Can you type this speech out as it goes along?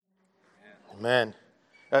Man,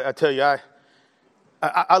 I tell you,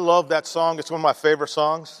 I love that song. It's one of my favorite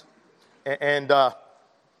songs. And a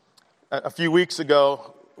few weeks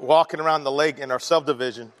ago, walking around the lake in our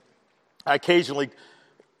subdivision, I occasionally,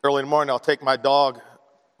 early in the morning, I'll take my dog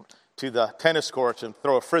to the tennis courts and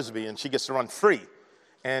throw a frisbee, and she gets to run free.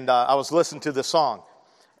 And I was listening to this song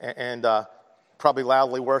and probably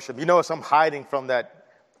loudly worship. You notice I'm hiding from that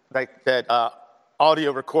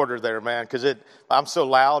audio recorder there, man, because I'm so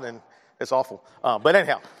loud and it's awful. But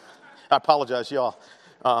anyhow, I apologize, y'all.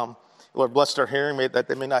 Lord bless their hearing, that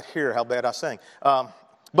they may not hear how bad I sing.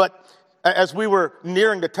 But as we were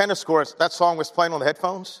nearing the tennis courts, that song was playing on the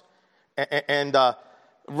headphones. And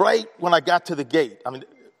right when I got to the gate,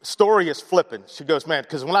 story is flipping. She goes, man,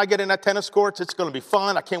 because when I get in that tennis courts, it's going to be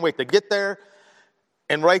fun. I can't wait to get there.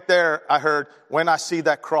 And right there, I heard, when I see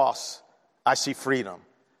that cross, I see freedom.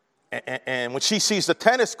 And when she sees the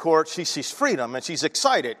tennis court, she sees freedom, and she's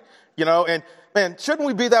excited, And, man, shouldn't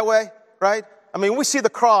we be that way, right? When we see the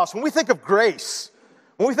cross, when we think of grace,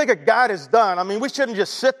 when we think of God has done, we shouldn't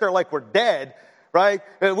just sit there like we're dead, right?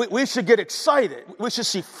 We should get excited. We should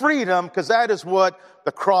see freedom, because that is what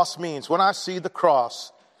the cross means. When I see the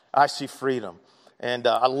cross, I see freedom. And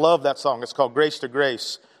I love that song. It's called Grace to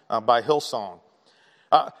Grace by Hillsong.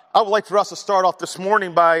 I would like for us to start off this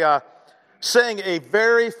morning by saying a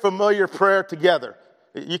very familiar prayer together.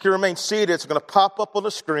 You can remain seated. It's going to pop up on the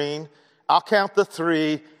screen. I'll count to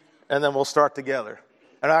 3, and then we'll start together.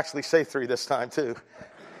 And I'll actually say 3 this time, too.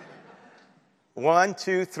 1,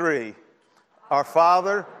 2, 3. Our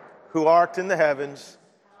Father, who art in the heavens,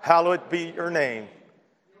 hallowed be your name.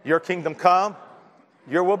 Your kingdom come,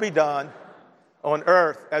 your will be done, on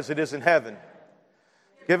earth as it is in heaven.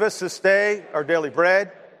 Give us this day our daily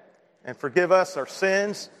bread, and forgive us our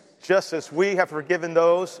sins, just as we have forgiven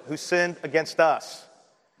those who sinned against us.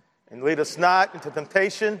 And lead us not into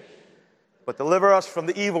temptation, but deliver us from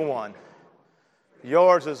the evil one.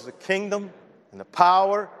 Yours is the kingdom, and the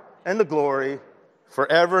power, and the glory,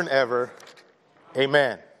 forever and ever.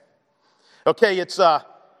 Amen. Okay,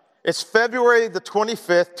 it's February the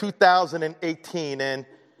 25th, 2018, and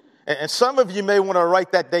some of you may want to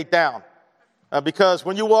write that date down, because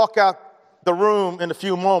when you walk out the room in a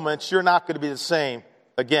few moments, you're not going to be the same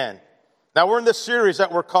again. Now, we're in this series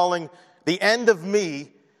that we're calling The End of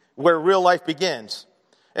Me, Where Real Life Begins.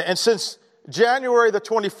 And since January the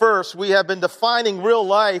 21st, we have been defining real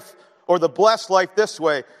life, or the blessed life, this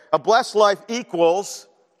way. A blessed life equals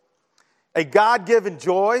a God-given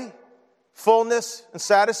joy, fullness, and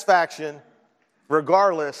satisfaction,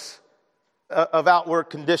 regardless of outward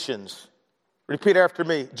conditions. Repeat after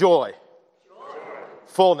me. Joy.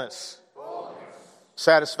 Fullness.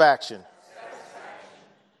 Satisfaction.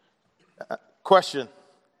 Question.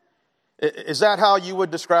 Is that how you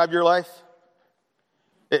would describe your life?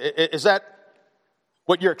 Is that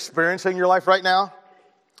what you're experiencing in your life right now?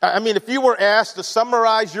 If you were asked to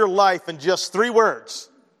summarize your life in just 3 words,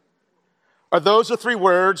 are those the 3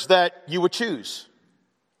 words that you would choose?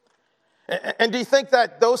 And do you think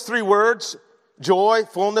that those 3 words, joy,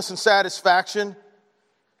 fullness, and satisfaction,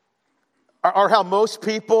 are how most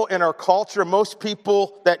people in our culture, most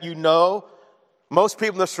people that you know, most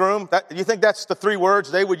people in this room, do you think that's the 3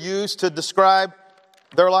 words they would use to describe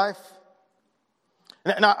their life?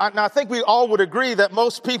 Now, I think we all would agree that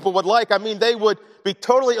most people would they would be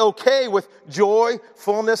totally okay with joy,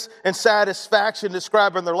 fullness, and satisfaction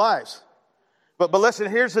describing their lives. But listen,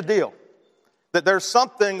 here's the deal. That there's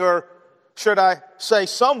something, or should I say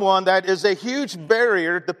someone, that is a huge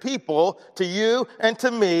barrier to people, to you and to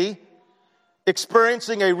me,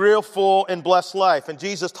 experiencing a real, full, and blessed life. And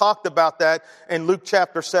Jesus talked about that in Luke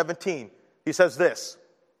chapter 17. He says this: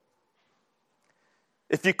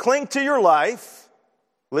 if you cling to your life,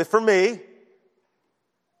 live for me,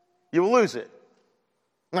 you will lose it.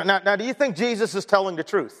 Now, do you think Jesus is telling the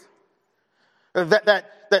truth? That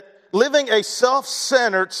living a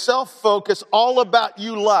self-centered, self-focused, all about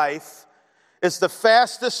you life is the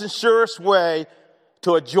fastest and surest way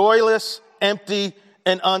to a joyless, empty,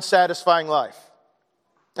 and unsatisfying life.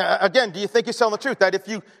 Again, do you think he's telling the truth? That if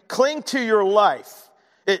you cling to your life,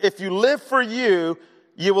 if you live for you,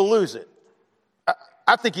 you will lose it.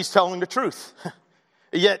 I think he's telling the truth.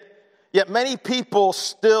 Yet many people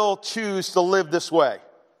still choose to live this way,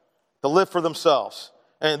 to live for themselves.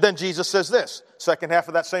 And then Jesus says this, second half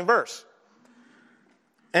of that same verse.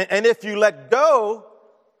 And if you let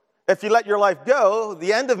your life go,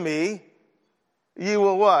 the end of me, you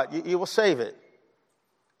will what? You will save it.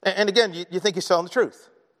 And again, you think he's telling the truth.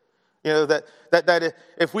 That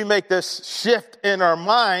if we make this shift in our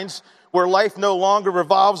minds where life no longer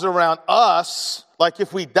revolves around us, like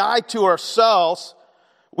if we die to ourselves,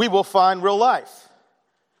 we will find real life.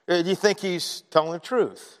 Do you think he's telling the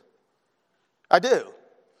truth? I do.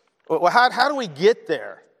 Well, how do we get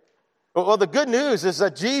there? Well, the good news is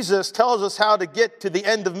that Jesus tells us how to get to the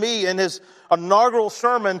end of me in his inaugural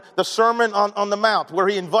sermon, the Sermon on the Mount, where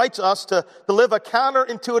he invites us to live a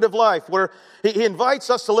counterintuitive life, where he invites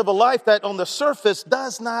us to live a life that on the surface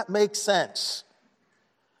does not make sense,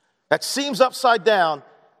 that seems upside down,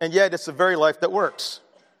 and yet it's the very life that works.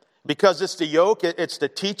 Because it's the yoke, it's the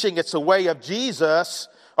teaching, it's the way of Jesus,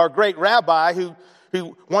 our great rabbi, who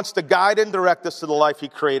wants to guide and direct us to the life he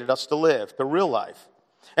created us to live, the real life.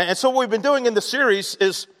 And so what we've been doing in the series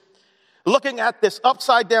is looking at this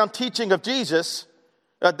upside-down teaching of Jesus,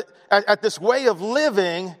 at this way of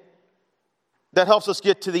living that helps us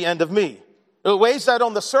get to the end of me. Ways that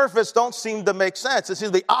on the surface don't seem to make sense. It's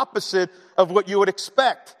the opposite of what you would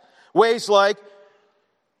expect. Ways like,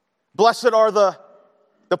 blessed are the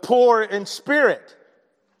poor in spirit.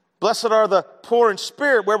 Blessed are the poor in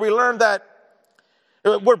spirit, where we learn that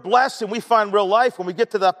we're blessed and we find real life when we get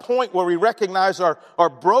to that point where we recognize our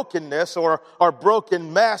brokenness or our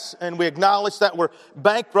broken mess, and we acknowledge that we're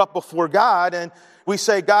bankrupt before God, and we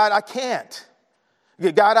say, God, I can't.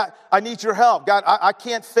 God, I need your help. God, I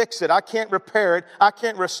can't fix it. I can't repair it. I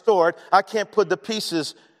can't restore it. I can't put the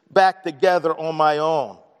pieces back together on my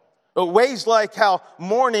own. Ways like how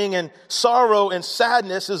mourning and sorrow and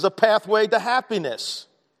sadness is a pathway to happiness.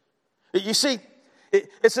 You see,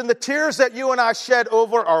 it's in the tears that you and I shed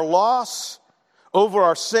over our loss, over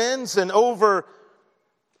our sins, and over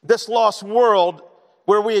this lost world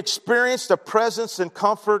where we experience the presence and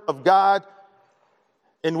comfort of God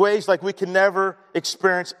in ways like we can never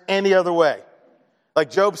experience any other way. Like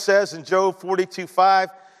Job says in Job 42:5,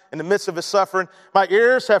 in the midst of his suffering, my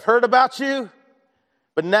ears have heard about you,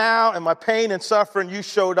 but now in my pain and suffering you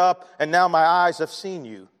showed up, and now my eyes have seen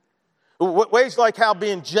you. Ways like how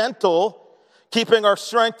being gentle, keeping our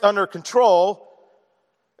strength under control,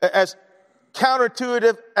 as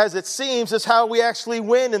counterintuitive as it seems, is how we actually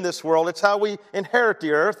win in this world. It's how we inherit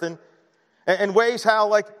the earth. And ways how,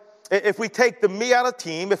 like, if we take the me out of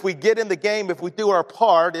team, if we get in the game, if we do our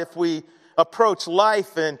part, if we approach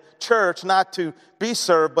life and church not to be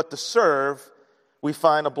served but to serve, we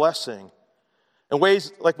find a blessing. In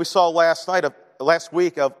ways like we saw last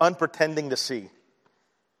week of unpretending to see.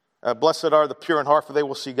 Blessed are the pure in heart, for they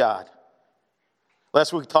will see God.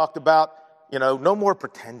 Last week we talked about, no more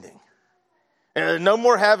pretending. No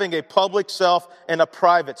more having a public self and a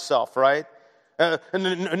private self, right?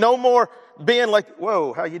 No more being like,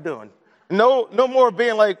 whoa, how you doing? No more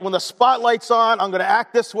being like, when the spotlight's on, I'm going to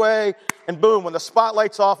act this way, and boom, when the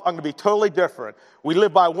spotlight's off, I'm going to be totally different. We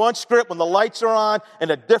live by one script when the lights are on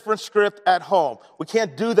and a different script at home. We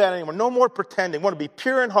can't do that anymore. No more pretending. We want to be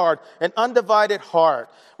pure in heart, an undivided heart.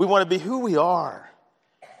 We want to be who we are.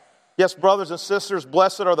 Yes, brothers and sisters,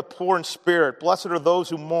 blessed are the poor in spirit. Blessed are those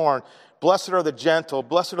who mourn. Blessed are the gentle.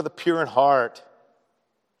 Blessed are the pure in heart.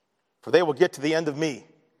 For they will get to the end of me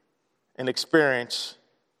and experience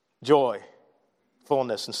joy,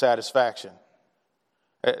 fullness, and satisfaction.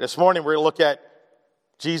 This morning we're going to look at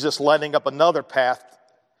Jesus lighting up another path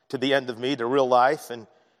to the end of me, to real life. And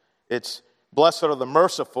it's, blessed are the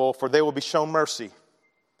merciful, for they will be shown mercy.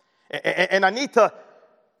 And I need to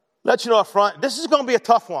let you know up front, this is going to be a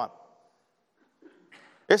tough one.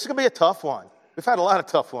 This is going to be a tough one. We've had a lot of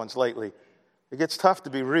tough ones lately. It gets tough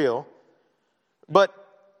to be real. But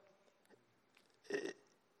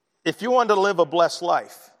if you want to live a blessed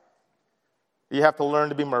life, you have to learn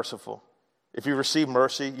to be merciful. If you receive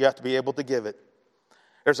mercy, you have to be able to give it.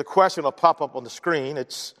 There's a question that'll pop up on the screen.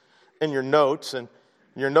 It's in your notes. And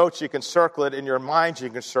in your notes, you can circle it. In your mind, you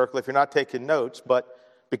can circle it if you're not taking notes. But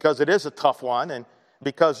because it is a tough one, and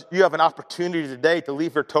because you have an opportunity today to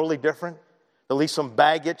leave here totally different, to leave some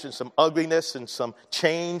baggage and some ugliness and some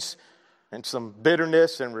chains and some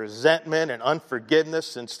bitterness and resentment and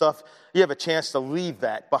unforgiveness and stuff, you have a chance to leave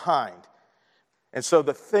that behind. And so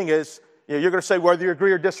the thing is, you're going to say whether you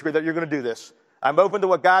agree or disagree that you're going to do this. I'm open to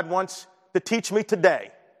what God wants to teach me today.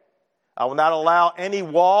 I will not allow any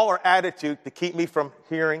wall or attitude to keep me from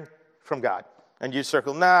hearing from God. And you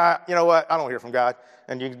circle, nah, you know what, I don't hear from God.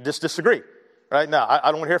 And you just disagree, right? No,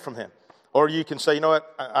 I don't want to hear from him. Or you can say, you know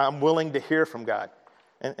what, I'm willing to hear from God.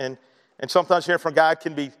 And sometimes hearing from God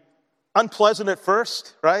can be unpleasant at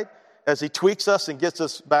first, right? As he tweaks us and gets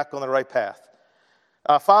us back on the right path.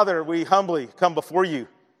 Father, we humbly come before you.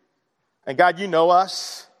 And God, you know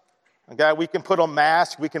us. And God, we can put on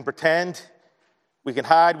masks, we can pretend, we can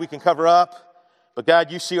hide, we can cover up. But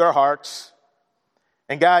God, you see our hearts.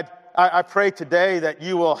 And God, I pray today that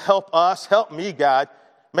you will help us, help me, God.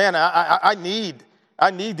 Man, I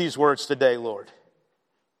need these words today, Lord.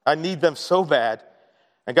 I need them so bad.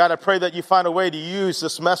 And God, I pray that you find a way to use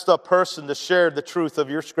this messed up person to share the truth of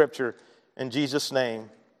your scripture. In Jesus' name,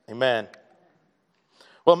 amen.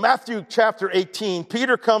 Well, Matthew chapter 18,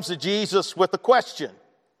 Peter comes to Jesus with a question.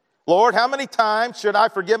 Lord, how many times should I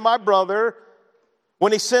forgive my brother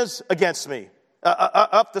when he sins against me?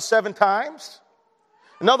 Up to 7 times?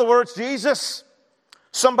 In other words, Jesus,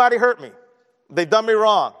 somebody hurt me. They've done me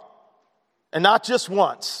wrong. And not just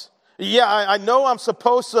once. Yeah, I know I'm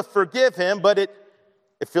supposed to forgive him, but it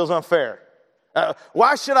feels unfair.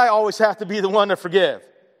 Why should I always have to be the one to forgive?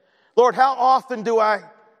 Lord, how often do I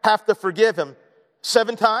have to forgive him?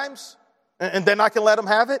 7 times? And then I can let him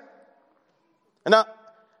have it? And now,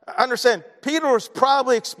 I understand, Peter was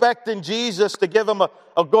probably expecting Jesus to give him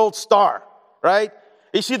a gold star, right?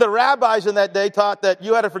 You see, the rabbis in that day taught that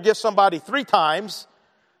you had to forgive somebody 3 times,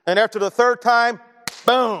 and after the 3rd time,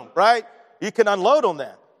 boom, right? You can unload on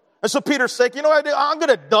them. And so Peter's saying, you know what I do? I'm going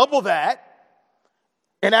to double that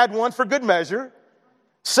and add 1 for good measure.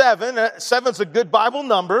 7. 7's a good Bible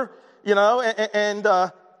number, you know, and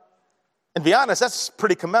be honest, that's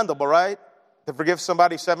pretty commendable, right? To forgive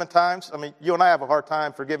somebody 7 times. I mean, you and I have a hard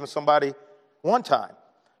time forgiving somebody 1 time.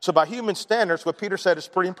 So by human standards, what Peter said is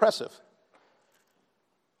pretty impressive.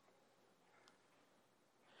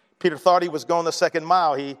 Peter thought he was going the 2nd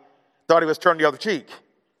mile. He thought he was turning the other cheek.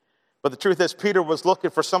 But the truth is, Peter was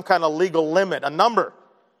looking for some kind of legal limit, a number,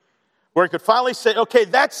 where he could finally say, okay,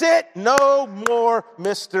 that's it. No more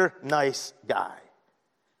Mr. Nice Guy.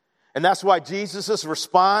 And that's why Jesus'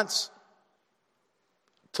 response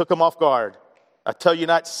took him off guard. I tell you,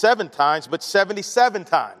 not 7 times, but 77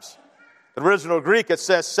 times. The original Greek, it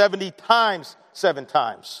says 70 times 7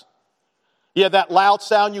 times. Yeah, that loud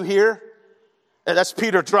sound you hear, that's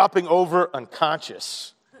Peter dropping over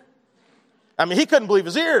unconscious. I mean, he couldn't believe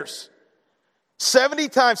his ears. 70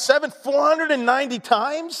 times 7, 490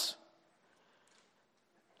 times?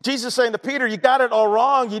 Jesus saying to Peter, you got it all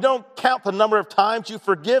wrong. You don't count the number of times you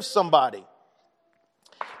forgive somebody.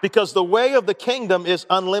 Because the way of the kingdom is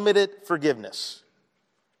unlimited forgiveness.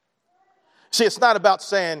 See, it's not about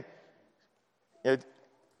saying, you know,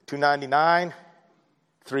 299,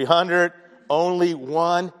 300, only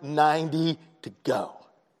 190 to go.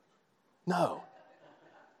 No.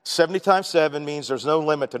 70 times 7 means there's no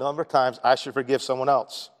limit to the number of times I should forgive someone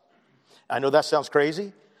else. I know that sounds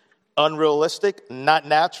crazy, unrealistic, not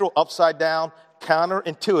natural, upside down,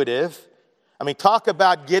 counterintuitive. I mean, talk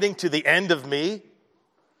about getting to the end of me.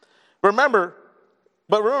 But remember,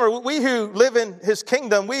 we who live in his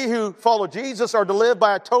kingdom, we who follow Jesus are to live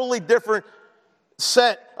by a totally different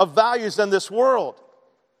set of values than this world.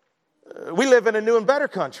 We live in a new and better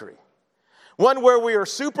country. One where we are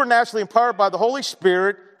supernaturally empowered by the Holy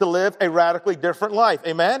Spirit to live a radically different life.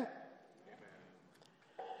 Amen?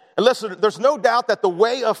 And listen, there's no doubt that the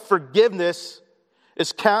way of forgiveness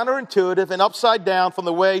is counterintuitive and upside down from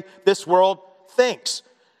the way this world thinks.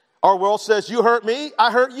 Our world says, you hurt me,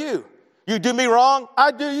 I hurt you. You do me wrong,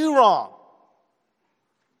 I do you wrong.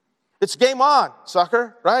 It's game on,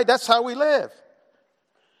 sucker, right? That's how we live.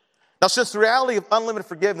 Now, since the reality of unlimited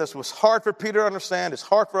forgiveness was hard for Peter to understand, it's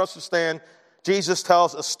hard for us to understand, Jesus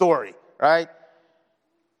tells a story, right?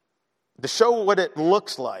 To show what it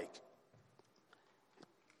looks like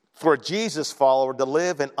for a Jesus follower to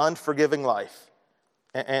live an unforgiving life.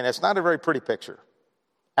 And it's not a very pretty picture.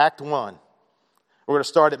 Act 1. We're going to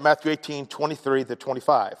start at Matthew 18, 23 to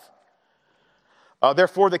 25.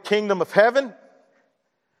 Therefore, the kingdom of heaven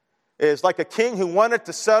is like a king who wanted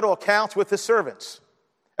to settle accounts with his servants.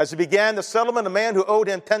 As he began the settlement, a man who owed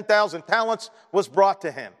him 10,000 talents was brought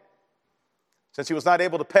to him. Since he was not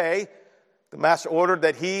able to pay, the master ordered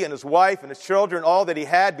that he and his wife and his children, all that he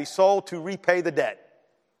had, be sold to repay the debt.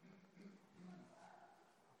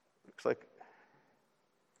 Looks like.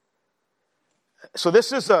 So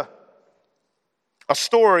this is a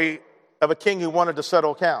story of a king who wanted to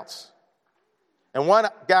settle accounts. And one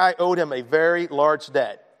guy owed him a very large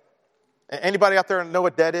debt. Anybody out there know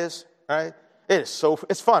what debt is? Right?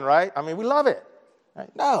 It's fun, right? I mean, we love it. Right?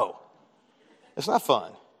 No, it's not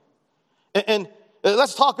fun. And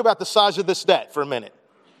let's talk about the size of this debt for a minute.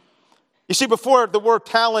 You see, before the word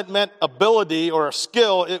talent meant ability or a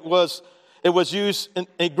skill, it was used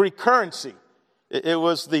in Greek currency. It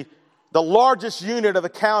was the largest unit of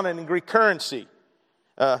accounting in Greek currency.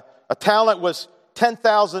 A talent was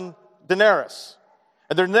 10,000 denarius.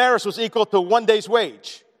 And the denarius was equal to 1 day's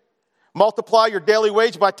wage. Multiply your daily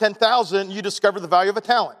wage by 10,000, you discover the value of a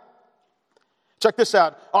talent. Check this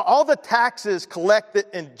out. All the taxes collected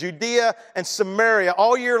in Judea and Samaria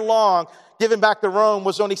all year long, given back to Rome,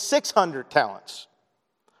 was only 600 talents.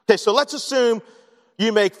 Okay, so let's assume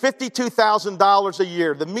you make $52,000 a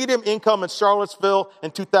year, the median income in Charlottesville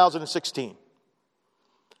in 2016.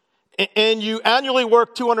 And you annually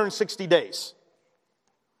work 260 days.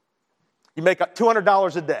 You make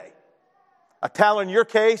 $200 a day. A talent in your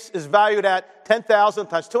case is valued at $10,000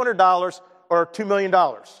 times $200 or $2 million.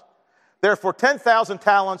 Therefore, 10,000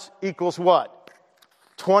 talents equals what?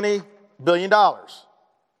 $20 billion.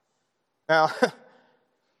 Now,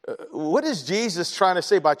 what is Jesus trying to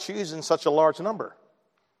say by choosing such a large number?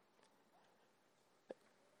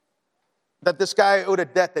 That this guy owed a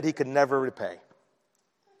debt that he could never repay.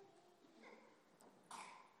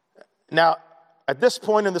 Now, at this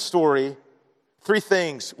point in the story, three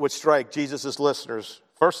things would strike Jesus' listeners.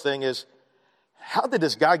 First thing is, how did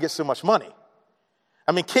this guy get so much money?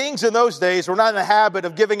 I mean, kings in those days were not in the habit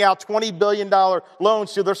of giving out $20 billion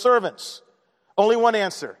loans to their servants. Only one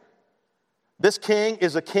answer. This king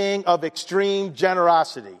is a king of extreme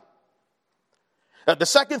generosity. The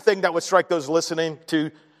second thing that would strike those listening to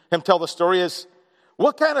him tell the story is,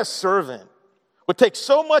 what kind of servant would take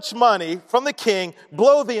so much money from the king,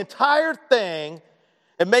 blow the entire thing,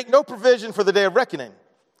 and make no provision for the day of reckoning?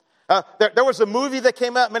 There was a movie that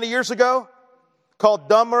came out many years ago called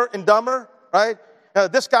Dumber and Dumber, right?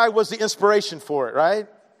 This guy was the inspiration for it, right?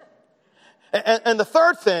 And the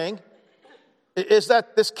third thing is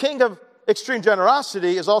that this king of extreme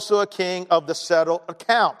generosity is also a king of the settled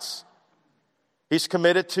accounts. He's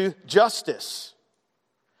committed to justice.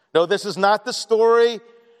 No, this is not the story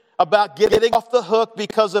about getting off the hook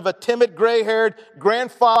because of a timid, gray-haired,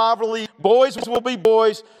 grandfatherly, boys will be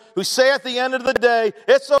boys, who say at the end of the day,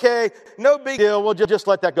 it's okay, no big deal, we'll just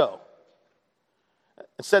let that go.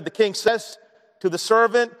 Instead, the king says to the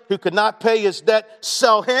servant who could not pay his debt,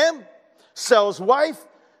 sell him, sell his wife,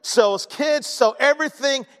 sell his kids, sell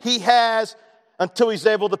everything he has until he's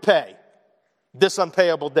able to pay this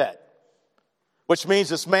unpayable debt. Which means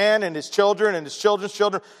this man and his children and his children's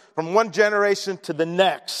children, from one generation to the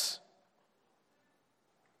next,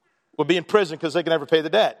 will be in prison because they can never pay the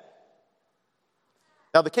debt.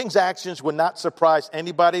 Now, the king's actions would not surprise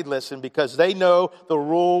anybody, listen, because they know the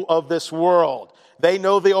rule of this world. They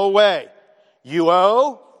know the old way. You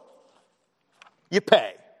owe, you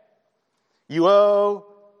pay. You owe,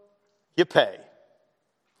 you pay.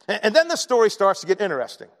 And then the story starts to get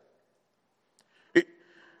interesting.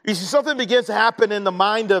 You see, something begins to happen in the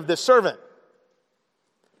mind of this servant.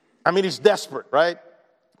 I mean, he's desperate, right?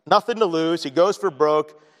 Nothing to lose. He goes for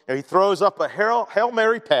broke. And he throws up a Hail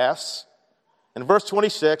Mary pass. In verse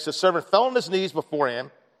 26, the servant fell on his knees before him.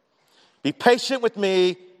 Be patient with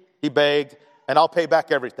me, he begged, and I'll pay back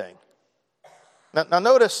everything. Now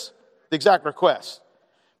notice the exact request.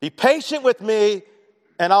 Be patient with me,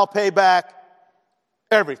 and I'll pay back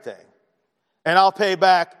everything. And I'll pay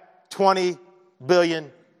back $20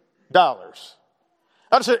 billion.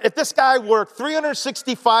 Understand, if this guy worked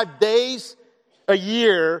 365 days a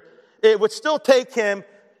year, it would still take him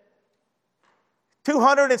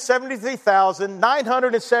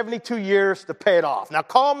 273,972 years to pay it off. Now,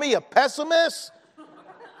 call me a pessimist.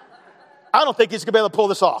 I don't think he's going to be able to pull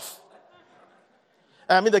this off.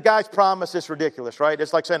 I mean, the guy's promise is ridiculous, right?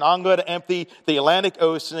 It's like saying, I'm going to empty the Atlantic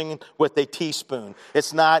Ocean with a teaspoon.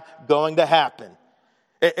 It's not going to happen.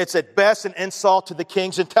 It's at best an insult to the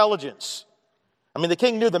king's intelligence. I mean, the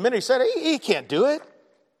king knew the minute he said it, he can't do it.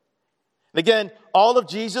 And again, all of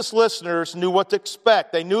Jesus' listeners knew what to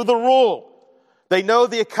expect. They knew the rule. They know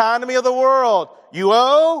the economy of the world. You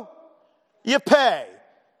owe, you pay.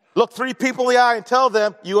 Look three people in the eye and tell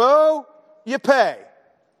them, you owe, you pay.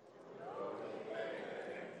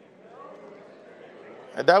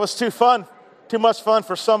 And that was too much fun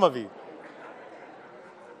for some of you.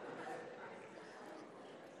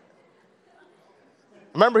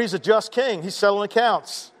 Remember, he's a just king. He's settling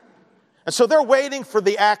accounts. And so they're waiting for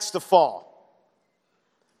the axe to fall.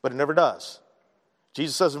 But it never does.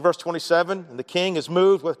 Jesus says in verse 27, and the king is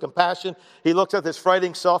moved with compassion. He looks at this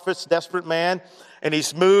frightened, selfish, desperate man, and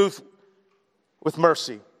he's moved with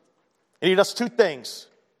mercy. And he does two things.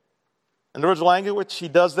 In the original language, he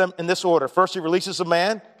does them in this order. First, he releases a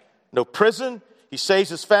man, no prison. He saves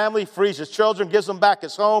his family, frees his children, gives them back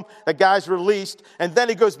his home. The guy's released. And then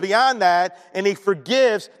he goes beyond that, and he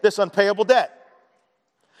forgives this unpayable debt.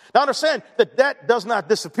 Now understand, the debt does not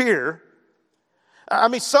disappear. I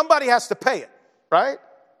mean, somebody has to pay it, right?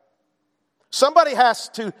 Somebody has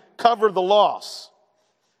to cover the loss,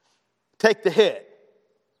 take the hit.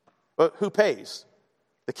 But who pays?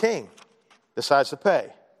 The king decides to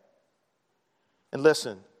pay. And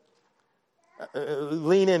listen,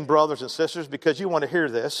 lean in, brothers and sisters, because you want to hear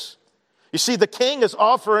this. You see, the king is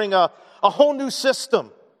offering a whole new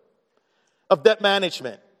system of debt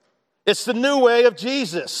management. It's the new way of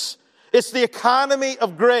Jesus. It's the economy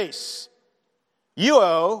of grace. You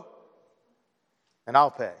owe, and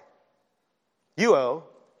I'll pay. You owe,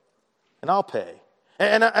 and I'll pay.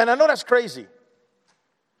 And I know that's crazy.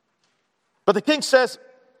 But the king says,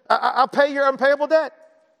 I'll pay your unpayable debt.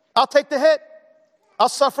 I'll take the hit. I'll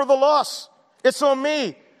suffer the loss. It's on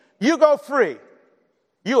me. You go free.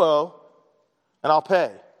 You owe, and I'll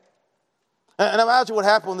pay. And imagine what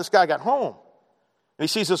happened when this guy got home. And he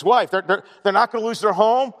sees his wife. They're not going to lose their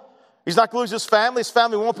home. He's not going to lose his family. His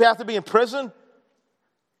family won't have to be in prison.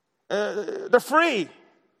 They're free.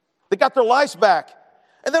 They got their lives back.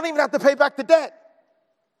 And they don't even have to pay back the debt.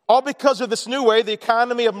 All because of this new way, the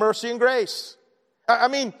economy of mercy and grace. I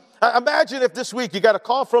mean, imagine if this week you got a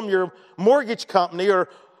call from your mortgage company or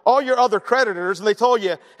all your other creditors, and they told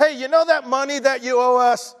you, hey, you know that money that you owe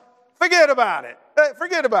us? Forget about it.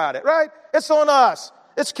 Forget about it, right? It's on us.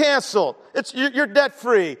 It's canceled. You're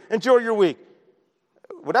debt-free. Enjoy your week.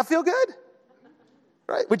 Would that feel good?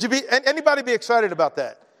 Right? Would anybody be excited about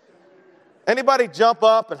that? Anybody jump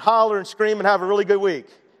up and holler and scream and have a really good week?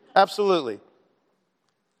 Absolutely.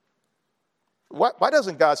 Why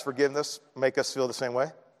doesn't God's forgiveness make us feel the same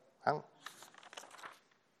way? I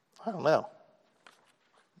don't know.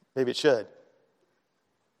 Maybe it should.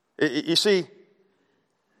 You see,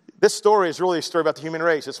 this story is really a story about the human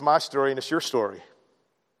race. It's my story and it's your story.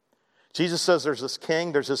 Jesus says there's this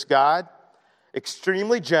king, there's this God,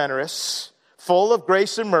 extremely generous, full of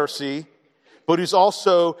grace and mercy, but who's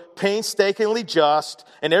also painstakingly just,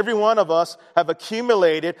 and every one of us have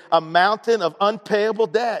accumulated a mountain of unpayable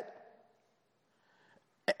debt.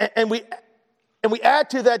 And we add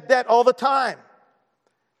to that debt all the time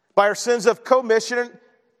by our sins of commission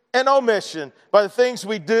and omission, by the things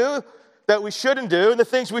we do that we shouldn't do and the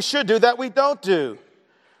things we should do that we don't do.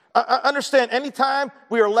 Understand, anytime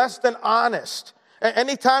we are less than honest,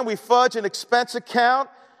 anytime we fudge an expense account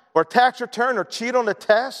or tax return or cheat on a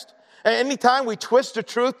test, anytime we twist the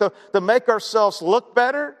truth to make ourselves look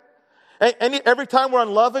better, every time we're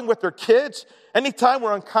unloving with our kids, anytime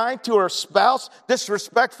we're unkind to our spouse,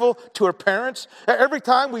 disrespectful to our parents, every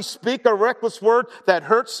time we speak a reckless word that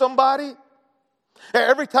hurts somebody,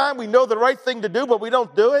 every time we know the right thing to do but we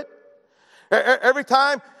don't do it, every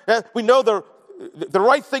time we know the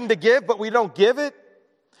right thing to give but we don't give it,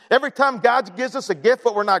 every time God gives us a gift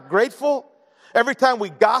but we're not grateful, every time we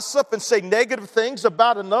gossip and say negative things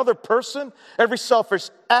about another person, every selfish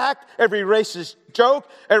act, every racist joke,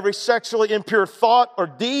 every sexually impure thought or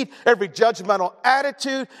deed, every judgmental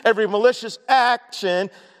attitude, every malicious action,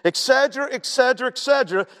 etc., etc.,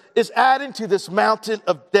 etc., is adding to this mountain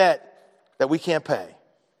of debt that we can't pay.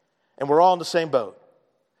 And we're all in the same boat.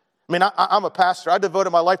 I mean, I'm a pastor. I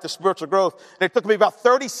devoted my life to spiritual growth, and it took me about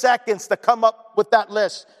 30 seconds to come up with that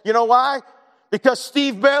list. You know why? Because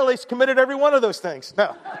Steve Bailey's committed every one of those things.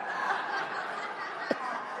 No.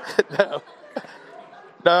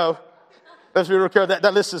 No. Let's be real careful.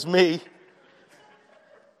 That list is me.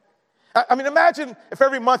 I mean, imagine if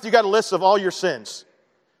every month you got a list of all your sins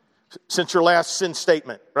since your last sin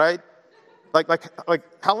statement, right? Like,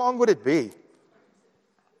 how long would it be?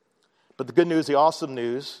 But the good news, the awesome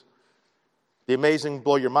news, the amazing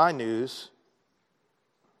blow your mind news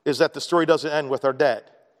is that the story doesn't end with our debt,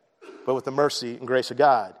 but with the mercy and grace of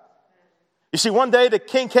God. You see, one day the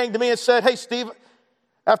king came to me and said, hey, Steve,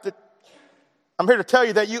 I'm here to tell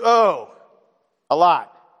you that you owe a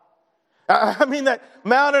lot. I mean, that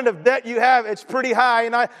mountain of debt you have, it's pretty high.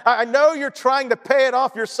 And I know you're trying to pay it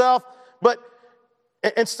off yourself, but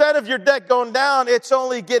instead of your debt going down, it's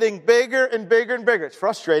only getting bigger and bigger and bigger. It's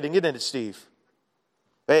frustrating, isn't it, Steve?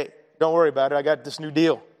 Hey, don't worry about it. I got this new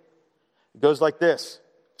deal. It goes like this.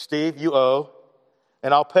 Steve, you owe,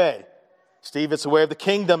 and I'll pay. Steve, it's the way of the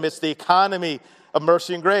kingdom. It's the economy of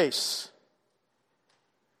mercy and grace.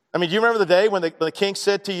 I mean, do you remember the day when the king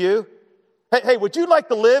said to you, hey, would you like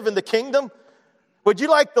to live in the kingdom? Would you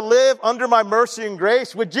like to live under my mercy and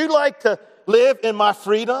grace? Would you like to live in my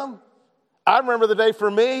freedom? I remember the day for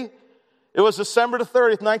me. It was December the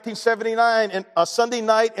 30th, 1979, and a Sunday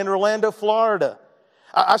night in Orlando, Florida.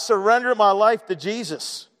 I surrendered my life to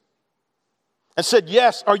Jesus and said,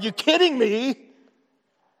 yes, are you kidding me?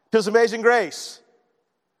 To His amazing grace.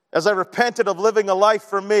 As I repented of living a life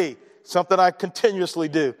for me, something I continuously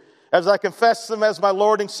do. As I confessed Him as my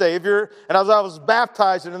Lord and Savior, and as I was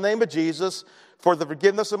baptized in the name of Jesus for the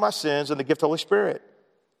forgiveness of my sins and the gift of the Holy Spirit.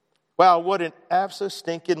 Wow, what an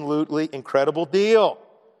absolutely incredible deal.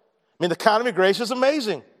 I mean, the economy of grace is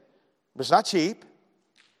amazing, but it's not cheap.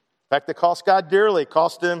 In fact, it cost God dearly. It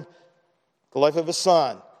cost Him the life of His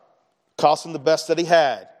Son. It cost Him the best that He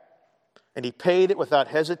had. And He paid it without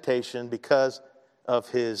hesitation because of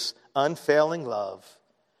His unfailing love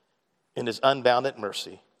and his unbounded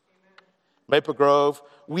mercy. Maple Grove,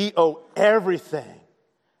 we owe everything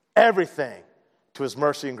to his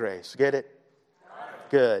mercy and grace. Get it?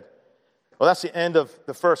 Good. Well, that's the end of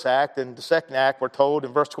the first act. And the second act, we're told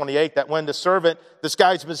in verse 28 that when the servant, this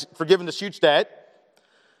guy's been forgiven this huge debt,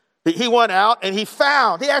 he went out and he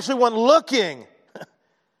actually went looking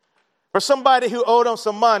for somebody who owed him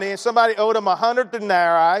some money, and somebody owed him 100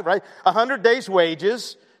 denarii, right? 100 days'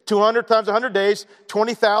 wages, 200 times 100 days,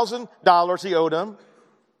 $20,000 he owed him.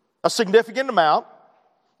 A significant amount,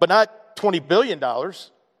 but not $20 billion. I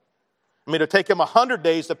mean, it'll take him 100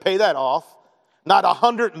 days to pay that off. Not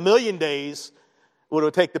 100 million days would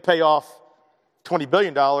it take to pay off $20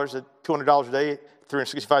 billion at $200 a day,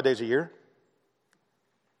 365 days a year.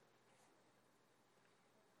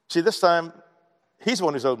 See, this time, he's the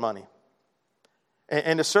one who's owed money.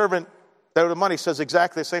 And the servant that owed the money says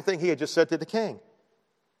exactly the same thing he had just said to the king.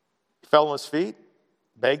 He fell on his feet,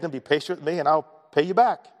 begged him, be patient with me, and I'll pay you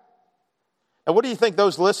back. And what do you think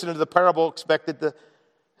those listening to the parable expected to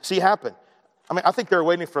see happen? I mean, I think they're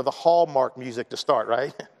waiting for the Hallmark music to start,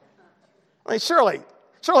 right? I mean, surely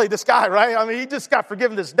this guy, right? I mean, he just got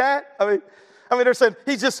forgiven this debt. I mean, they're saying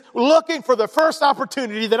he's just looking for the first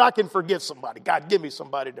opportunity that I can forgive somebody. God, give me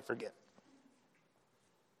somebody to forgive.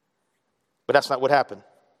 But that's not what happened.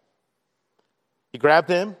 He grabbed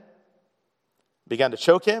him, began to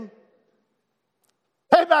choke him.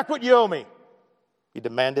 Pay back what you owe me, he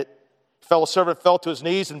demanded. Fellow servant fell to his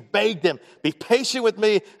knees and begged him, be patient with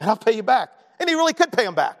me and I'll pay you back. And he really could pay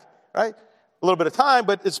him back, right? A little bit of time,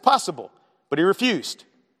 but it's possible. But he refused.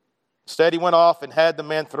 Instead, he went off and had the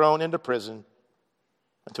man thrown into prison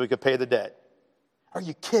until he could pay the debt. Are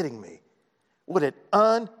you kidding me? What an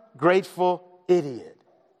ungrateful idiot.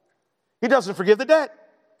 He doesn't forgive the debt.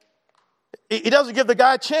 He doesn't give the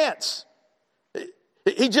guy a chance.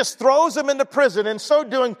 He just throws him into prison, and so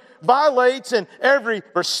doing violates in every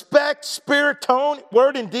respect, spirit, tone,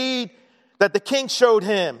 word, and deed that the king showed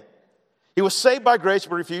him. He was saved by grace,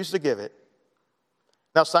 but refused to give it.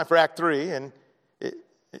 Now it's time for Act 3, and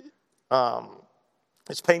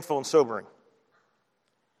it's painful and sobering.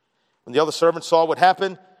 When the other servants saw what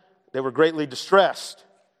happened, they were greatly distressed.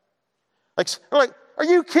 Like, are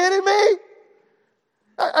you kidding me?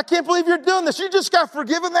 I can't believe you're doing this. You just got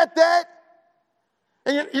forgiven that debt?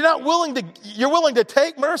 And you're willing to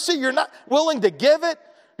take mercy. You're not willing to give it.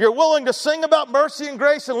 You're willing to sing about mercy and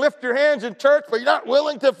grace and lift your hands in church, but you're not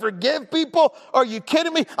willing to forgive people? Are you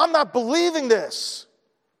kidding me? I'm not believing this.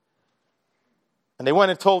 And they went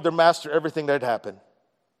and told their master everything that had happened.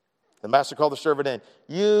 The master called the servant in.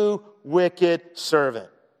 You wicked servant.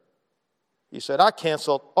 He said, I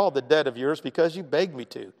canceled all the debt of yours because you begged me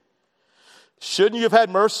to. Shouldn't you have had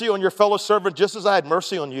mercy on your fellow servant just as I had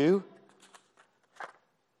mercy on you?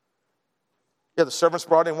 Yeah, the servants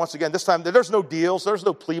brought in once again. This time, there's no deals. There's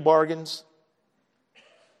no plea bargains.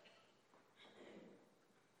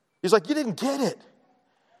 He's like, you didn't get it.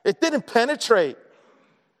 It didn't penetrate.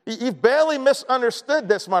 You barely misunderstood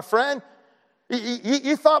this, my friend.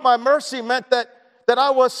 You thought my mercy meant that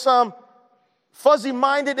I was some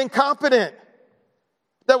fuzzy-minded incompetent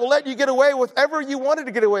that will let you get away with whatever you wanted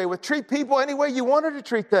to get away with. Treat people any way you wanted to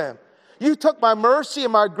treat them. You took my mercy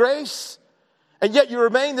and my grace, and yet you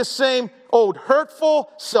remain the same old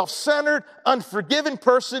hurtful, self-centered, unforgiving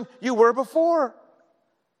person you were before.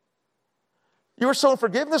 You were shown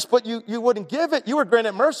forgiveness, but you wouldn't give it. You were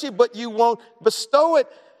granted mercy, but you won't bestow it.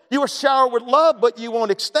 You were showered with love, but you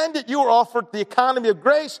won't extend it. You were offered the economy of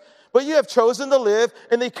grace, but you have chosen to live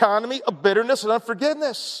in the economy of bitterness and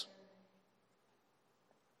unforgiveness.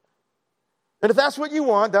 And if that's what you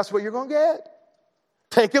want, that's what you're going to get.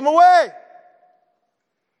 Take him away.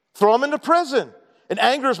 Throw him into prison. In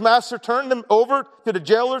anger, his master turned him over to the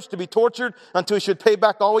jailers to be tortured until he should pay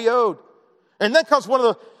back all he owed. And then comes one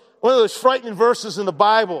of those frightening verses in the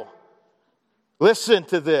Bible. Listen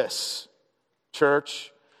to this,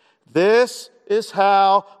 church. This is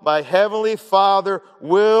how my heavenly Father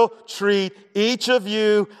will treat each of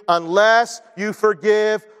you unless you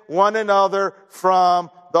forgive one another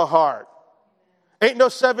from the heart. Ain't no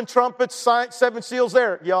 7 trumpets, 7 seals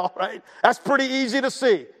there, y'all, right? That's pretty easy to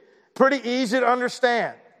see. Pretty easy to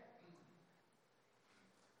understand.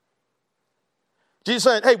 Jesus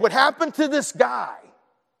said, hey, what happened to this guy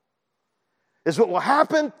is what will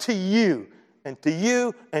happen to you and to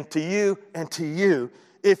you and to you and to you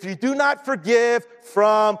if you do not forgive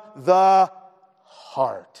from the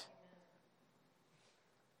heart.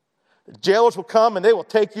 The jailers will come and they will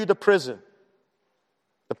take you to prison.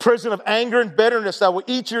 The prison of anger and bitterness that will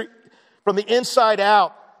eat you from the inside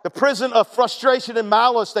out the prison of frustration and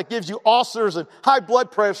malice that gives you ulcers and high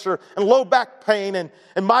blood pressure and low back pain and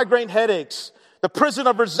migraine headaches. The prison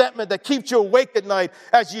of resentment that keeps you awake at night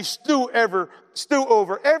as you stew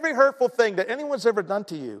over every hurtful thing that anyone's ever done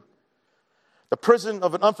to you. The prison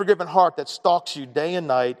of an unforgiven heart that stalks you day and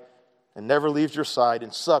night and never leaves your side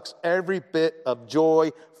and sucks every bit of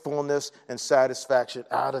joy, fullness, and satisfaction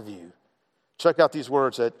out of you. Check out these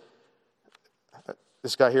words that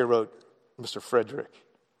this guy here wrote, Mr. Frederick.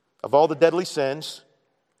 Of all the deadly sins,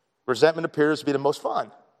 resentment appears to be the most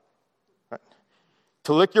fun. Right?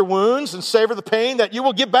 To lick your wounds and savor the pain that you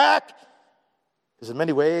will give back is in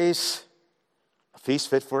many ways a feast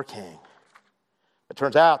fit for a king. It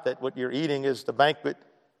turns out that what you're eating is the banquet.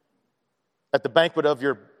 At the banquet of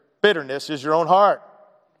your bitterness is your own heart.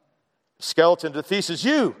 The skeleton of the feast is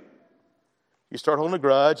you. You start holding a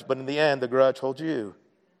grudge, but in the end, the grudge holds you.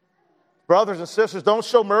 Brothers and sisters, don't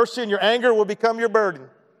show mercy and your anger will become your burden.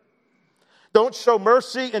 Don't show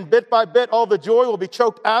mercy and bit by bit, all the joy will be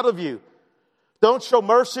choked out of you. Don't show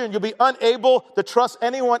mercy and you'll be unable to trust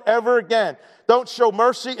anyone ever again. Don't show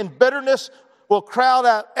mercy and bitterness will crowd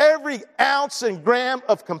out every ounce and gram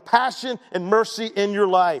of compassion and mercy in your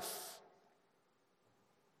life.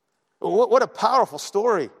 What a powerful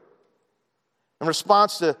story. In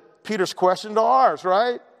response to Peter's question to ours,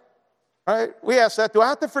 right? Right? We ask that, do I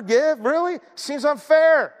have to forgive? Really? Seems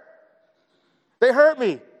unfair. They hurt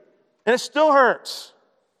me, and it still hurts.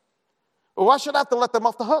 Well, why should I have to let them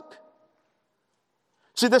off the hook?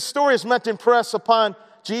 See, this story is meant to impress upon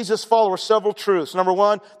Jesus' followers several truths. Number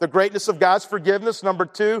one, the greatness of God's forgiveness. Number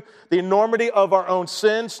two, the enormity of our own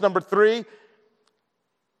sins. Number three,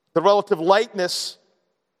 the relative lightness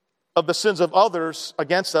of the sins of others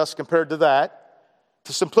against us compared to that.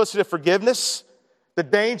 The simplicity of forgiveness, the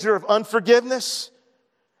danger of unforgiveness,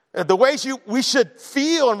 the ways we should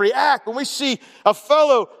feel and react when we see a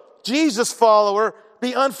fellow Jesus follower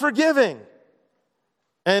be unforgiving.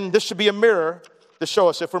 And this should be a mirror to show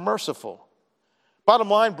us if we're merciful. Bottom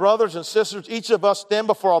line, brothers and sisters, each of us stand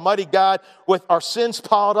before Almighty God with our sins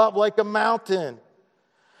piled up like a mountain.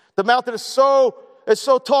 The mountain is so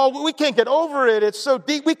tall, we can't get over it. It's so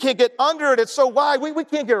deep, we can't get under it. It's so wide, we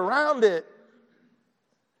can't get around it.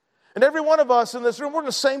 And every one of us in this room, we're in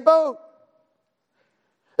the same boat.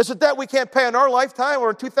 It's a debt we can't pay in our lifetime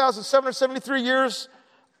or in 2,773 years.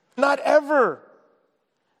 Not ever.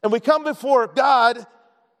 And we come before God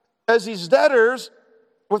as these debtors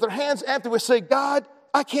with our hands empty. We say, God,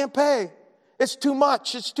 I can't pay. It's too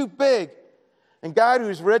much. It's too big. And God,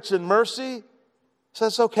 who's rich in mercy,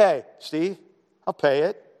 says, okay, Steve, I'll pay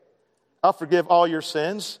it. I'll forgive all your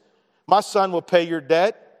sins. My son will pay your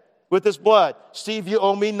debt with his blood. Steve, you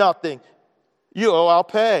owe me nothing. You owe, I'll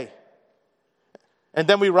pay. And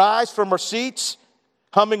then we rise from our seats,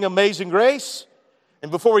 humming Amazing Grace. And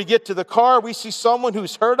before we get to the car, we see someone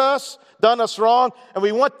who's hurt us, done us wrong, and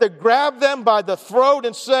we want to grab them by the throat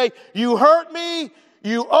and say, you hurt me,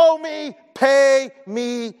 you owe me, pay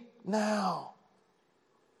me now.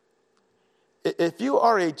 If you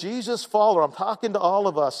are a Jesus follower, I'm talking to all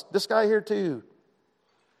of us, this guy here too.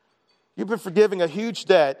 You've been forgiving a huge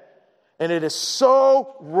debt, and it is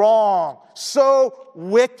so wrong, so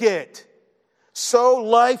wicked, so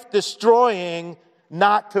life-destroying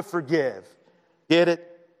not to forgive. Get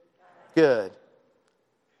it? Good.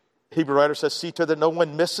 Hebrew writer says, see to it that no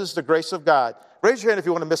one misses the grace of God. Raise your hand if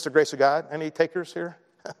you want to miss the grace of God. Any takers here?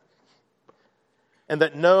 And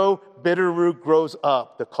that no bitter root grows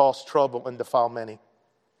up to cause trouble and defile many.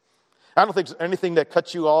 I don't think there's anything that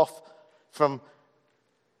cuts you off from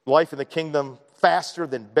life in the kingdom faster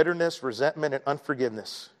than bitterness, resentment, and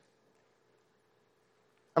unforgiveness.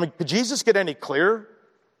 I mean, could Jesus get any clearer?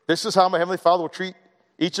 This is how my Heavenly Father will treat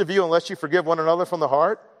each of you unless you forgive one another from the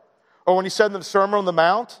heart. Or when he said in the Sermon on the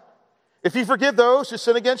Mount, if you forgive those who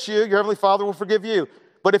sin against you, your Heavenly Father will forgive you.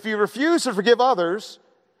 But if you refuse to forgive others,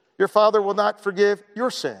 your Father will not forgive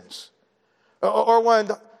your sins. Or when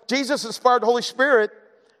Jesus inspired the Holy Spirit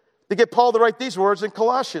to get Paul to write these words in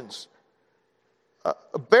Colossians.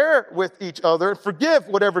 Bear with each other and forgive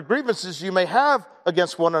whatever grievances you may have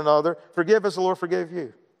against one another. Forgive as the Lord forgave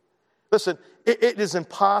you. Listen, it is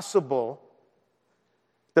impossible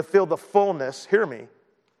to feel the fullness, hear me,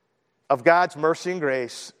 of God's mercy and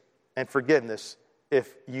grace and forgiveness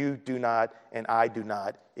if you do not and I do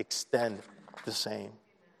not extend the same.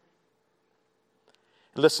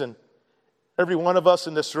 Listen, every one of us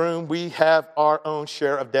in this room, we have our own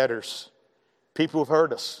share of debtors. People who've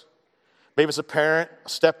hurt us. Maybe it's a parent, a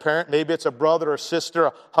step-parent. Maybe it's a brother or sister,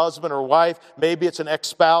 a husband or wife. Maybe it's an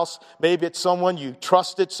ex-spouse. Maybe it's someone you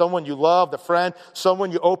trusted, someone you loved, a friend,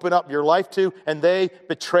 someone you open up your life to, and they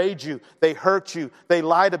betrayed you. They hurt you. They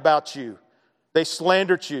lied about you. They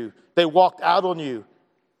slandered you. They walked out on you.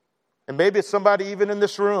 And maybe it's somebody even in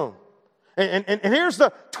this room. And here's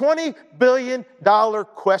the $20 billion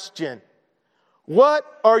question. What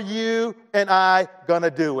are you and I going to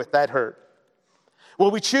do with that hurt? Will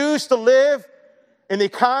we choose to live in the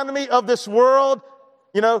economy of this world?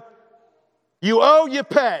 You owe, you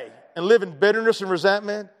pay, and live in bitterness and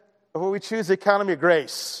resentment? Or will we choose the economy of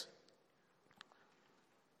grace?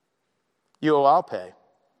 You owe, I'll pay.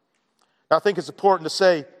 Now, I think it's important to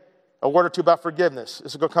say a word or two about forgiveness.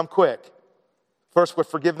 This is going to come quick. First, what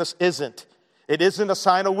forgiveness isn't. It isn't a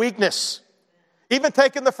sign of weakness. Even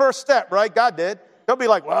taking the first step, right? God did. They'll be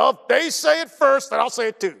like, well, if they say it first, then I'll say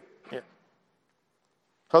it too. Yeah.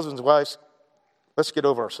 Husbands and wives, let's get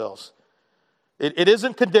over ourselves. It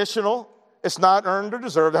isn't conditional. It's not earned or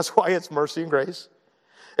deserved. That's why it's mercy and grace.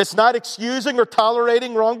 It's not excusing or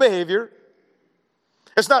tolerating wrong behavior.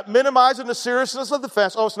 It's not minimizing the seriousness of the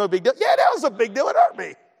offense. Oh, it's no big deal. Yeah, that was a big deal. It hurt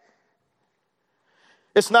me.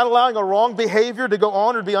 It's not allowing a wrong behavior to go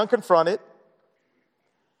on or be unconfronted.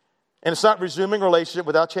 And it's not resuming a relationship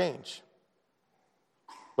without change,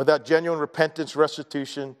 without genuine repentance,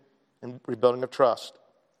 restitution, and rebuilding of trust.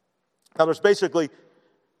 Now, there's basically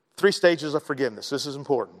 3 stages of forgiveness. This is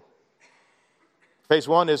important. Phase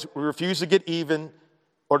 1 is we refuse to get even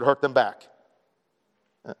or to hurt them back.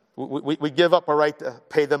 We give up our right to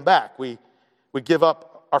pay them back. We give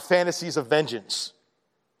up our fantasies of vengeance.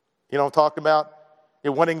 You know what I'm talking about?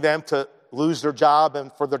 You're wanting them to lose their job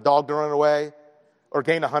and for their dog to run away, or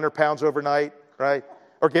gain 100 pounds overnight, right?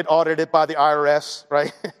 Or get audited by the IRS,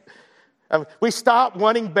 right? We stop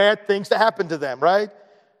wanting bad things to happen to them, right?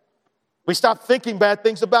 We stop thinking bad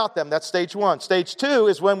things about them. That's stage 1. Stage 2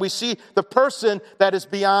 is when we see the person that is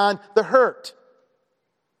beyond the hurt.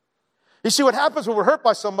 You see, what happens when we're hurt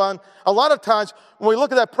by someone, a lot of times when we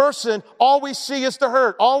look at that person, all we see is the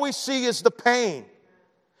hurt. All we see is the pain.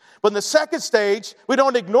 But in the second stage, we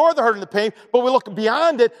don't ignore the hurt and the pain, but we look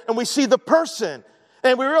beyond it and we see the person.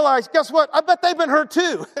 And we realize, guess what? I bet they've been hurt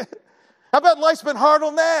too. I bet life's been hard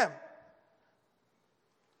on them.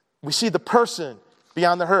 We see the person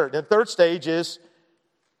beyond the hurt. And the third stage is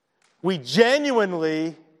we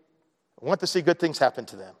genuinely want to see good things happen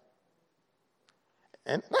to them.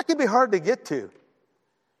 And that can be hard to get to.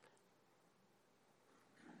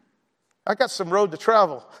 I got some road to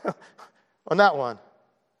travel on that one.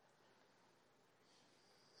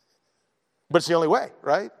 But it's the only way,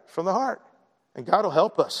 right? From the heart. And God will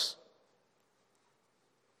help us.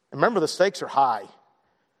 And remember, the stakes are high.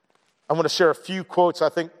 I want to share a few quotes, I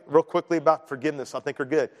think, real quickly about forgiveness I think are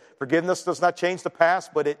good. Forgiveness does not change the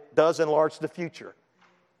past, but it does enlarge the future.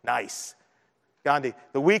 Nice. Gandhi,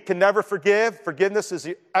 the weak can never forgive. Forgiveness is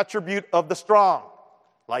the attribute of the strong.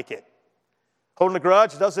 Like it. Holding a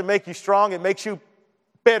grudge doesn't make you strong, it makes you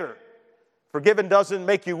bitter. Forgiving doesn't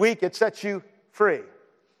make you weak, it sets you free.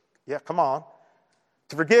 Yeah, come on.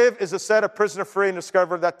 To forgive is to set a prisoner free and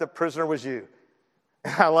discover that the prisoner was you.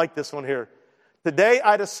 I like this one here. Today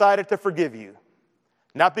I decided to forgive you.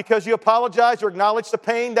 Not because you apologize or acknowledge the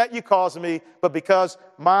pain that you caused me, but because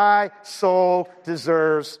my soul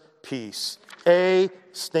deserves peace. A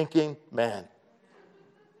stinking man.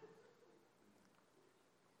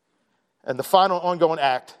 And the final ongoing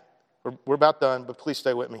act, we're about done, but please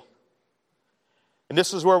stay with me. And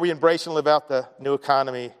this is where we embrace and live out the new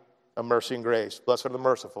economy of mercy and grace. Blessed are the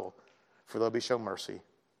merciful, for they'll be shown mercy.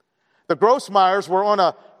 The Grossmeyers were on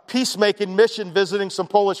a peacemaking mission visiting some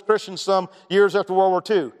Polish Christians some years after World War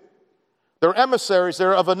II. They're emissaries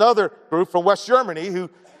there of another group from West Germany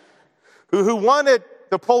who wanted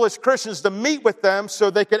the Polish Christians to meet with them so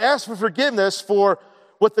they could ask for forgiveness for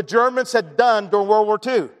what the Germans had done during World War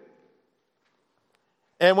II.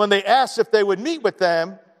 And when they asked if they would meet with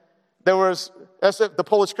them, as if the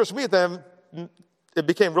Polish Christians meet with them, it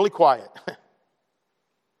became really quiet.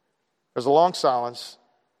 There's a long silence.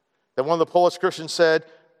 Then one of the Polish Christians said,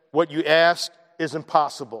 "What you ask is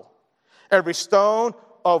impossible. Every stone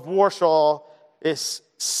of Warsaw is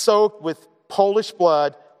soaked with Polish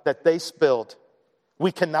blood that they spilled.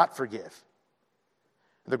 We cannot forgive."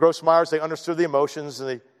 The Grossmeyers, they understood the emotions and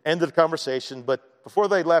they ended the conversation. But before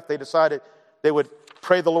they left, they decided they would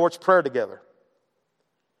pray the Lord's Prayer together.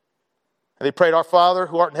 And they prayed, "Our Father,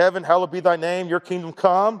 who art in heaven, hallowed be thy name. Your kingdom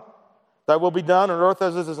come. Thy will be done on earth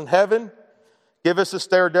as it is in heaven. Give us this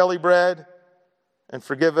day our daily bread, and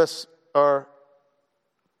forgive us our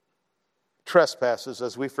trespasses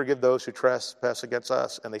as we forgive those who trespass against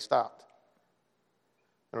us." And they stopped.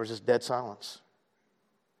 There was just dead silence.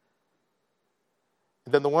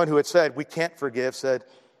 And then the one who had said, we can't forgive, said,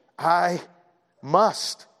 I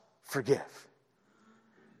must forgive.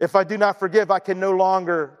 If I do not forgive, I can no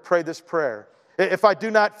longer pray this prayer. If I do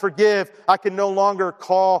not forgive, I can no longer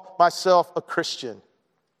call myself a Christian.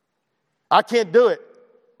 I can't do it,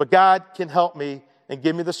 but God can help me and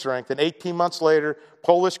give me the strength. And 18 months later,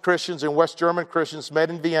 Polish Christians and West German Christians met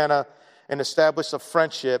in Vienna and established a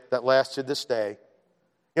friendship that lasts to this day.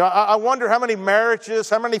 You know, I wonder how many marriages,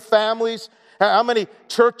 how many families, how many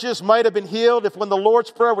churches might have been healed if when the Lord's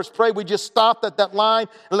Prayer was prayed, we just stopped at that line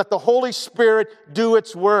and let the Holy Spirit do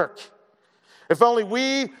its work. If only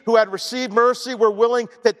we who had received mercy were willing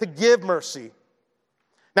to give mercy.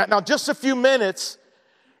 Now, just a few minutes,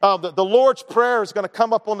 the Lord's Prayer is going to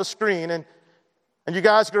come up on the screen, and you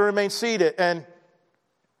guys are going to remain seated. And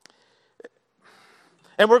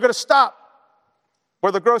we're going to stop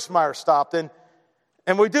where the Grossmeyer stopped. And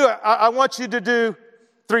we do it. I want you to do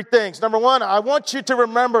three things. Number one, I want you to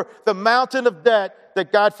remember the mountain of debt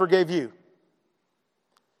that God forgave you.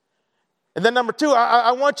 And then number two,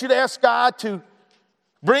 I want you to ask God to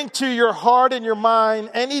bring to your heart and your mind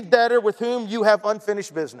any debtor with whom you have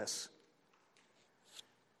unfinished business.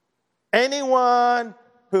 Anyone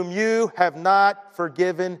whom you have not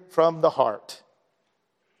forgiven from the heart.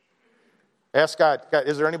 Ask God,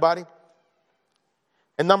 is there anybody?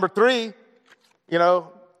 And number three, you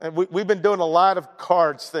know, and we've been doing a lot of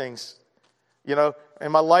cards things. You know,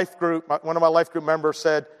 in my life group, one of my life group members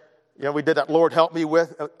said, you know, we did that, Lord, help me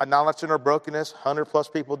with, acknowledging our brokenness. 100 plus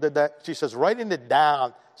people did that. She says, writing it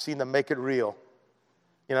down seemed to make it real.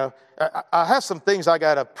 You know, I have some things I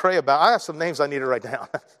got to pray about. I have some names I need to write down.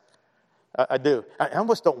 I do. I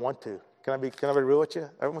almost don't want to. Can I be real with you?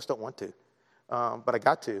 I almost don't want to. But I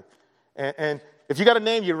got to. And if you got a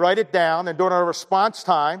name, you write it down. And during our response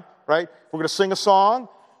time, right, we're going to sing a song.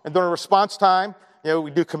 And during our response time, you know, we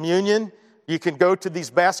do communion. You can go to these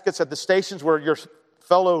baskets at the stations where your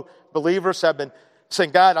fellow believers have been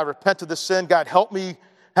saying, God, I repent of this sin. God, help me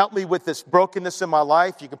with this brokenness in my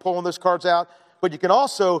life. You can pull one of those cards out. But you can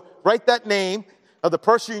also write that name of the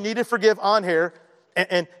person you need to forgive on here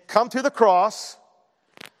and come to the cross.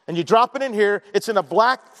 And you drop it in here. It's in a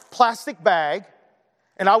black plastic bag.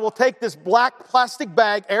 And I will take this black plastic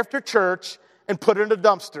bag after church and put it in a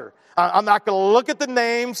dumpster. I'm not going to look at the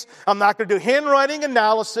names. I'm not going to do handwriting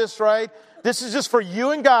analysis, right? This is just for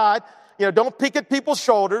you and God. You know, don't peek at people's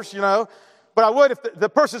shoulders, you know. But I would, if the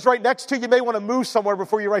person's right next to you, you may want to move somewhere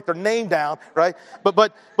before you write their name down, right?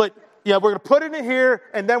 But yeah, we're going to put it in here,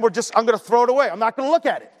 and then I'm going to throw it away. I'm not going to look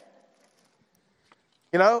at it.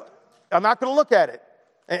 You know, I'm not going to look at it.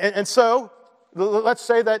 And so, let's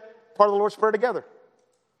say that part of the Lord's Prayer together.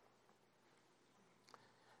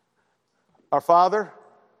 Our Father,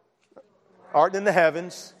 art in the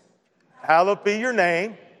heavens, hallowed be your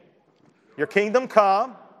name. Your kingdom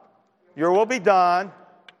come, your will be done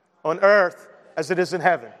on earth as it is in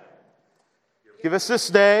heaven. Give us this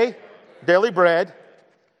day daily bread.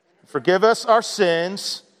 Forgive us our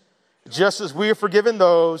sins, just as we have forgiven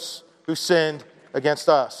those who sinned against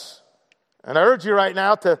us. And I urge you right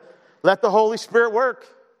now to let the Holy Spirit work.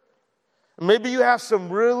 Maybe you have some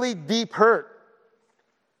really deep hurt.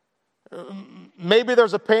 Maybe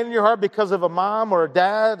there's a pain in your heart because of a mom or a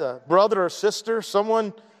dad, a brother or sister,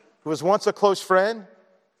 someone who was once a close friend.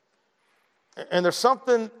 And there's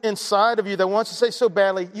something inside of you that wants to say so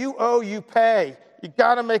badly, you owe, you pay. You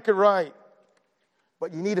got to make it right.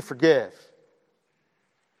 But you need to forgive.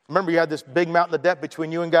 Remember, you had this big mountain of debt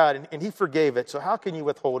between you and God, and He forgave it. So how can you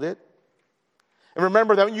withhold it? And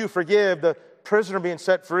remember that when you forgive, the prisoner being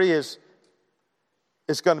set free is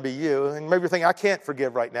going to be you. And maybe you're thinking, I can't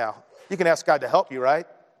forgive right now. You can ask God to help you, right?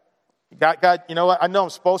 God, you know what? I know I'm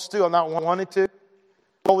supposed to. I'm not wanting to.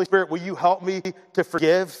 Holy Spirit, will you help me to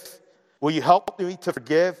forgive? Will you help me to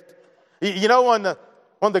forgive? You know, one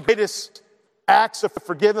of the greatest acts of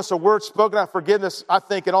forgiveness, or words spoken of forgiveness, I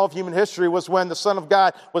think, in all of human history was when the Son of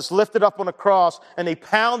God was lifted up on a cross and He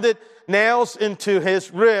pounded nails into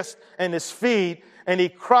His wrist and His feet, and He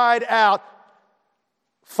cried out,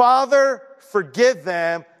 Father, forgive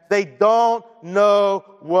them. They don't know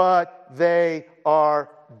what they are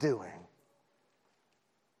doing.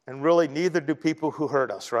 And really, neither do people who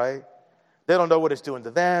hurt us, right? They don't know what it's doing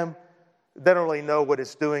to them. They don't really know what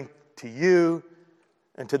it's doing to you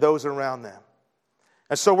and to those around them.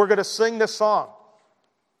 And so we're going to sing this song.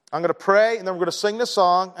 I'm going to pray, and then we're going to sing this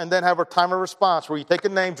song, and then have our time of response, where you take a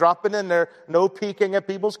name, drop it in there, no peeking at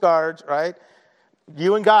people's cards, right?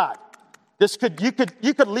 You and God. You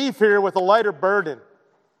could leave here with a lighter burden.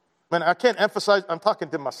 Man, I can't emphasize, I'm talking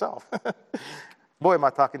to myself. Boy, am I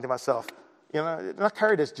talking to myself. not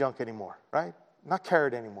carry this junk anymore, right? Not carry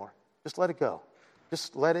it anymore. Just let it go.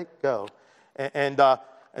 Just let it go. And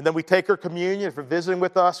then we take our communion. If you're visiting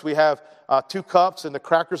with us, we have 2 cups and the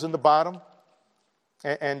crackers in the bottom.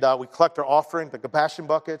 And we collect our offering, the compassion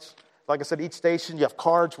buckets. Like I said, each station you have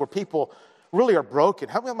cards where people really are broken.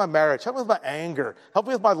 Help me with my marriage. Help me with my anger. Help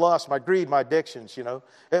me with my lust, my greed, my addictions,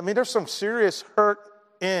 I mean, there's some serious hurt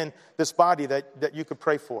in this body that you could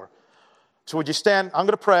pray for. So would you stand? I'm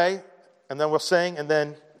going to pray, and then we'll sing, and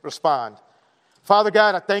then respond. Father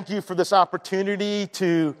God, I thank you for this opportunity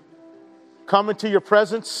to come into your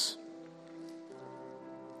presence.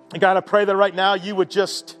 And God, I pray that right now you would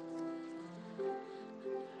just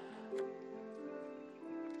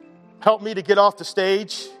help me to get off the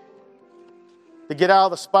stage, to get out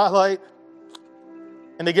of the spotlight,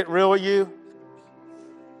 and to get real with you.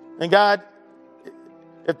 And God,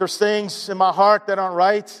 if there's things in my heart that aren't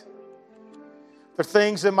right, if there's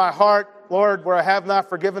things in my heart, Lord, where I have not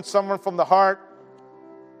forgiven someone from the heart,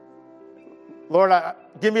 Lord,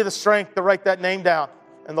 give me the strength to write that name down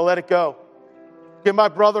and to let it go. Give my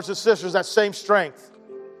brothers and sisters that same strength.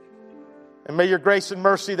 And may your grace and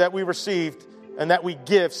mercy that we received and that we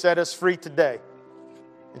give set us free today.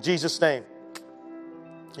 In Jesus' name,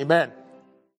 amen.